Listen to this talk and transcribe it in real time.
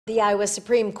The Iowa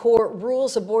Supreme Court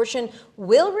rules abortion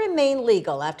will remain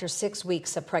legal after 6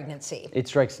 weeks of pregnancy. It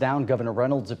strikes down Governor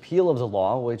Reynolds' appeal of the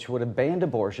law, which would have banned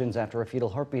abortions after a fetal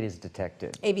heartbeat is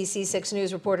detected. ABC 6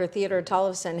 News reporter Theodore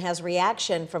Tollefson has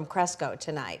reaction from Cresco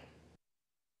tonight.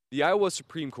 The Iowa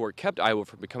Supreme Court kept Iowa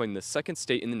from becoming the second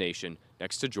state in the nation,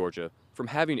 next to Georgia, from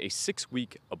having a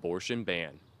 6-week abortion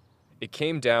ban. It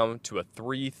came down to a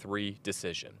 3-3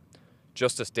 decision.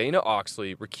 Justice Dana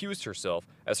Oxley recused herself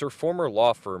as her former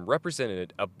law firm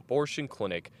represented an abortion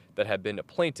clinic that had been a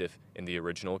plaintiff in the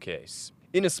original case.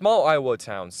 In a small Iowa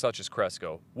town such as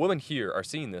Cresco, women here are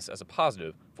seeing this as a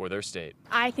positive for their state.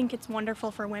 I think it's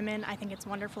wonderful for women. I think it's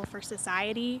wonderful for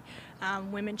society.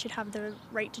 Women should have the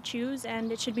right to choose,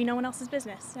 and it should be no one else's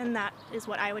business, and that is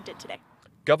what Iowa did today.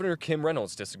 Governor Kim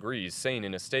Reynolds disagrees, saying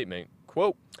in a statement,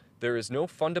 quote, "There is no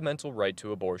fundamental right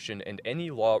to abortion, and any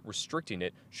law restricting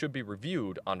it should be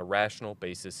reviewed on a rational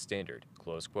basis standard,"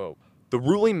 close quote. The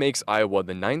ruling makes Iowa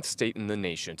the 9th state in the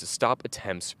nation to stop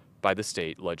attempts by the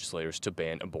state legislators to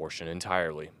ban abortion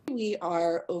entirely. We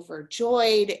are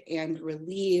overjoyed and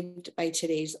relieved by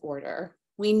today's order.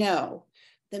 We know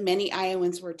that many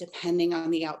Iowans were depending on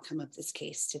the outcome of this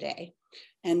case today,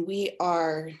 and we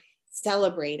are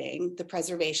celebrating the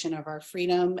preservation of our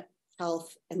freedom,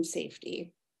 health, and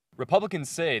safety. Republicans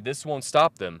say this won't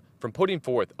stop them from putting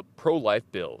forth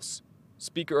pro-life bills.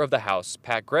 Speaker of the House,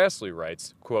 Pat Grassley,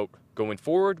 writes, quote, "Going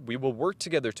forward, we will work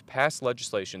together to pass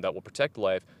legislation that will protect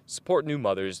life, support new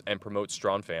mothers, and promote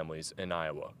strong families in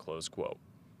Iowa," close quote.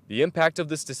 The impact of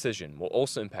this decision will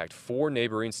also impact 4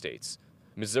 neighboring states.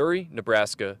 Missouri,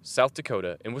 Nebraska, South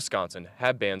Dakota, and Wisconsin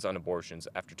have bans on abortions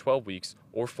after 12 weeks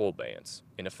or full bans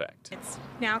in effect. It's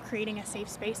now creating a safe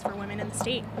space for women in the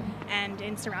state and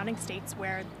in surrounding states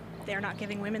where they're not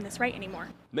giving women this right anymore.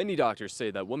 Many doctors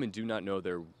say that women do not know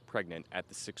they're pregnant at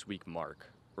the 6-week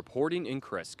mark. Reporting in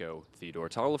Cresco, Theodore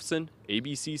Tollefson,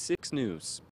 ABC 6 News.